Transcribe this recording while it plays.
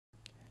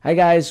Hi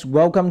guys,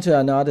 welcome to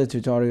another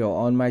tutorial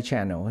on my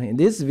channel. In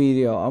this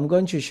video, I'm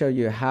going to show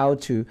you how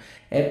to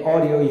add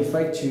audio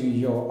effect to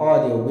your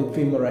audio with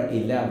Filmora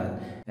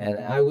 11. And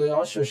I will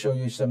also show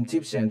you some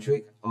tips and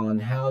tricks on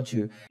how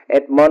to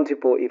add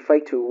multiple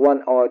effects to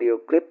one audio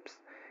clips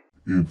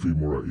in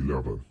Filmora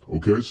 11.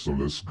 Okay, so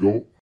let's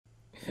go.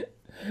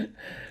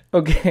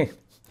 Okay,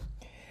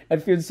 I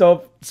feel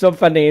so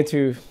funny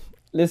to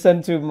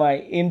listen to my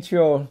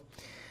intro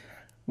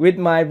with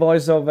my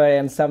voiceover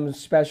and some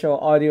special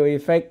audio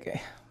effect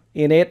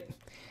in it.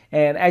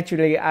 And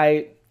actually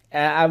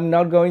I'm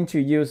not going to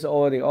use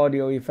all the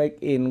audio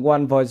effect in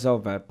one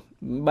voiceover.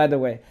 By the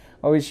way,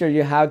 I will show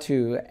you how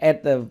to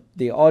add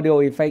the audio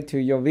effect to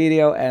your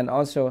video, and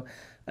also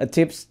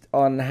tips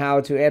on how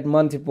to add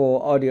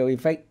multiple audio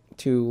effect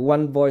to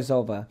one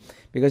voiceover,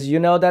 because you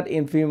know that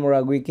in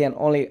Filmora we can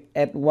only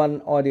add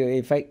one audio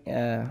effect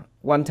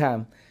one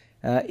time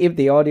if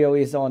the audio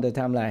is on the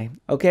timeline.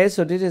 Okay,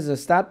 so this is the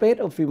start page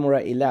of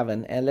Filmora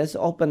 11, and let's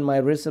open my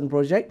recent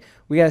project.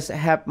 We guys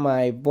have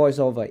my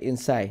voiceover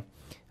inside.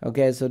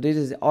 Okay, so this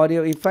is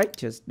audio effect.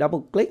 Just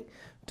double click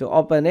to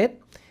open it,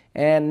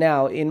 and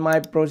now in my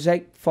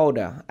project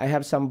folder I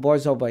have some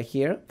voiceover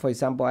here. For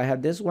example, I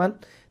have this one.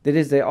 This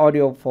is the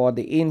audio for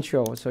the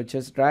intro, so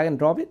just drag and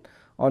drop it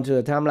onto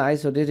the timeline.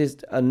 So this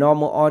is a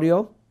normal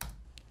audio.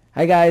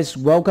 Hi guys,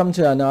 welcome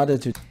to another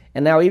tutorial.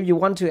 And now if you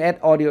want to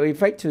add audio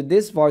effect to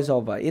this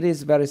voiceover, it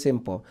is very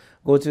simple.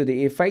 Go to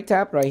the effect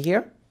tab right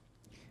here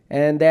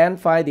and then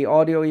find the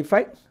audio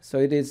effect. So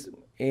it is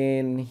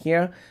in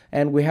here,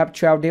 and we have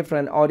 12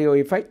 different audio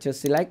effects.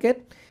 Just select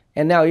it.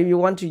 And now if you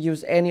want to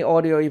use any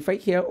audio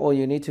effect here, all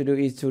you need to do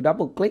is to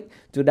double click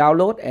to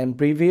download and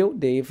preview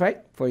the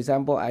effect. For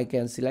example, I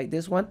can select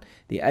this one,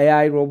 the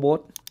AI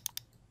robot.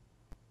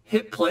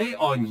 Hit play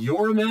on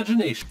your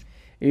imagination.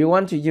 If you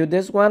want to use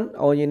this one,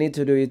 all you need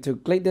to do is to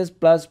click this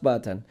plus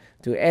button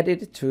to add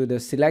it to the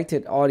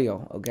selected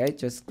audio. Okay,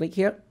 just click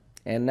here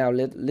and now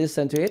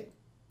listen to it.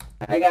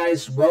 Hi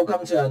guys,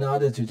 welcome to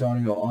another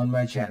tutorial on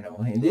my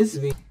channel. In this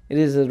video, it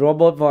is a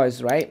robot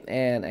voice, right?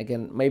 And I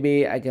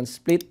can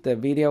split the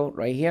video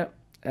right here,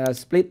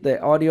 split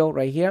the audio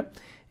right here,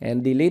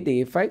 and delete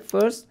the effect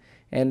first,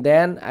 and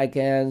then I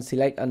can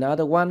select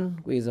another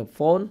one with a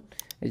phone.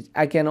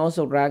 I can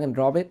also drag and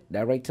drop it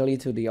directly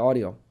to the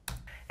audio.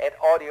 Add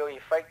audio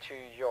effect to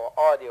your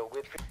audio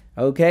with.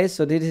 Okay,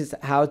 so this is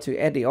how to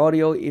add the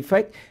audio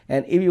effect.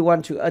 And if you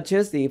want to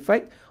adjust the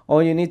effect,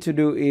 all you need to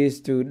do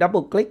is to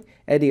double click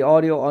add the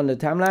audio on the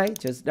timeline.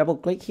 Just double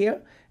click here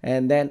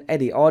and then add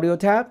the audio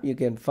tab. You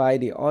can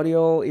find the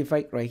audio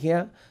effect right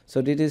here.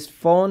 So this is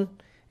phone,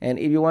 and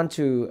if you want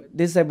to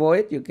disable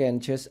it, you can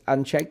just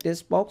uncheck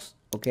this box.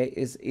 Okay,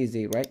 it's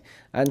easy, right?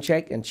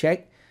 Uncheck and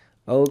check.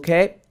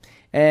 Okay,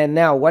 and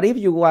now what if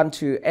you want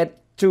to add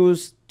two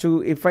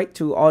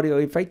audio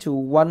effect to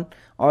one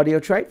audio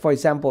track? For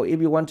example,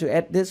 if you want to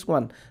add this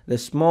one, the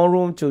small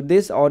room, to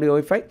this audio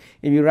effect,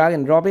 if you drag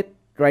and drop it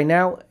right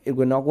now, it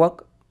will not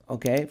work.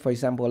 Okay, for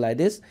example, like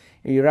this,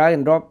 if you drag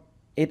and drop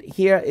it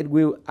here, it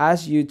will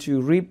ask you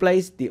to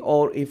replace the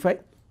old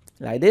effect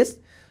like this.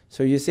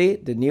 So you see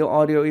the new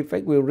audio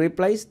effect will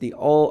replace the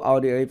old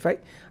audio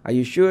effect. Are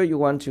you sure you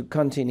want to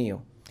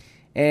continue?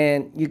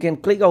 And you can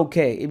click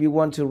OK if you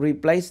want to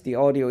replace the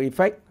audio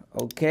effect.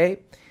 Okay,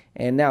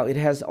 and now it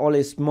has all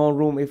a small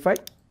room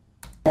effect.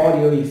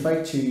 Audio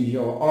effect to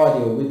your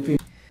audio with.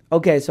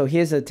 Okay, so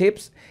here's the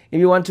tips. If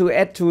you want to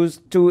add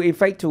two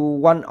effects to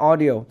one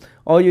audio,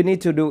 all you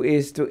need to do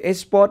is to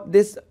export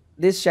this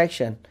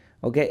section.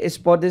 Okay,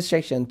 export this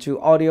section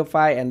to audio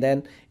file and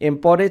then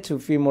import it to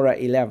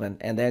Filmora 11,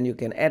 and then you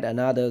can add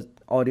another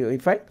audio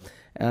effect.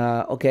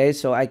 Okay,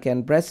 so I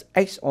can press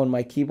X on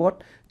my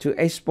keyboard to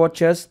export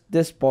just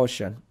this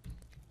portion.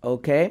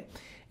 Okay,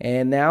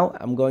 and now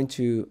I'm going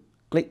to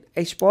click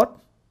export,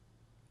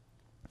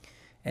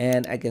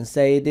 and I can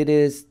say this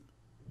is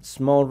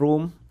small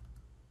room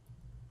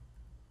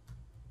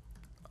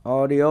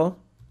audio,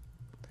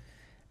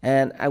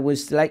 and I will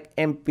select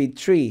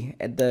MP3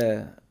 at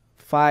the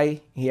file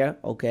here.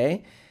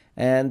 Okay,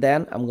 and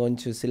then I'm going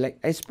to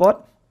select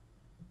export,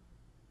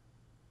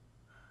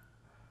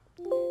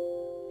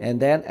 and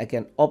then I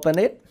can open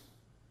it,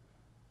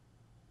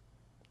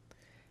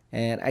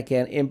 and I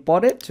can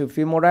import it to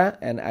Filmora,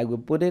 and I will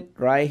put it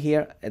right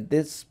here at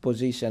this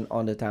position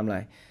on the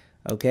timeline.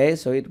 Okay,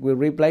 so it will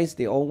replace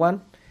the old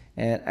one,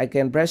 and I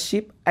can press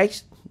Shift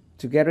X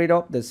to get rid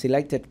of the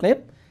selected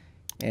clip.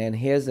 And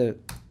here's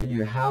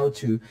how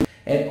to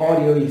add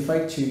audio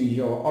effect to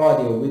your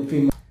audio with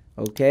Filmora.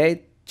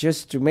 Okay,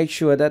 just to make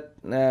sure that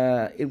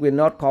it will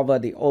not cover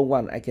the old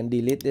one, I can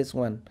delete this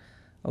one.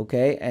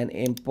 Okay, and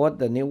import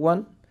the new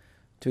one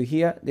to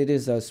here. This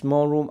is a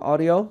small room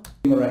audio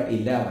Filmora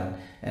 11,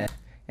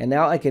 and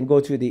now I can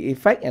go to the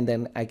effect, and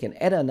then I can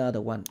add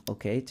another one.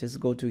 Okay, just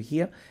go to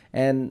here,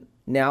 and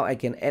now I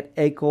can add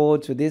echo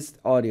to this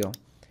audio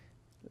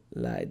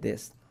like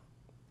this,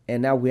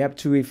 and now we have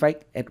two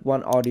effects at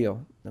one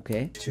audio.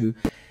 Okay, to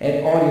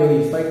add audio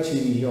effect to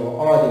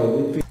your audio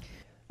with.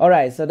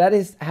 Alright, so that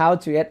is how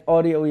to add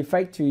audio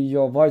effect to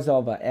your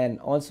voiceover, and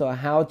also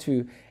how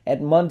to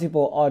add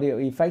multiple audio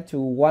effect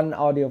to one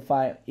audio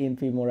file in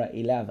Filmora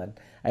 11.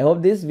 I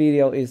hope this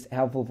video is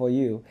helpful for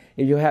you.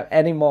 If you have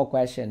any more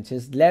questions,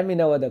 just let me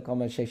know in the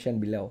comment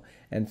section below.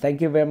 And thank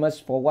you very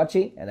much for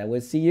watching, and I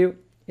will see you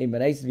in my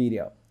next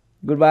video.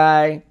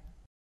 Goodbye.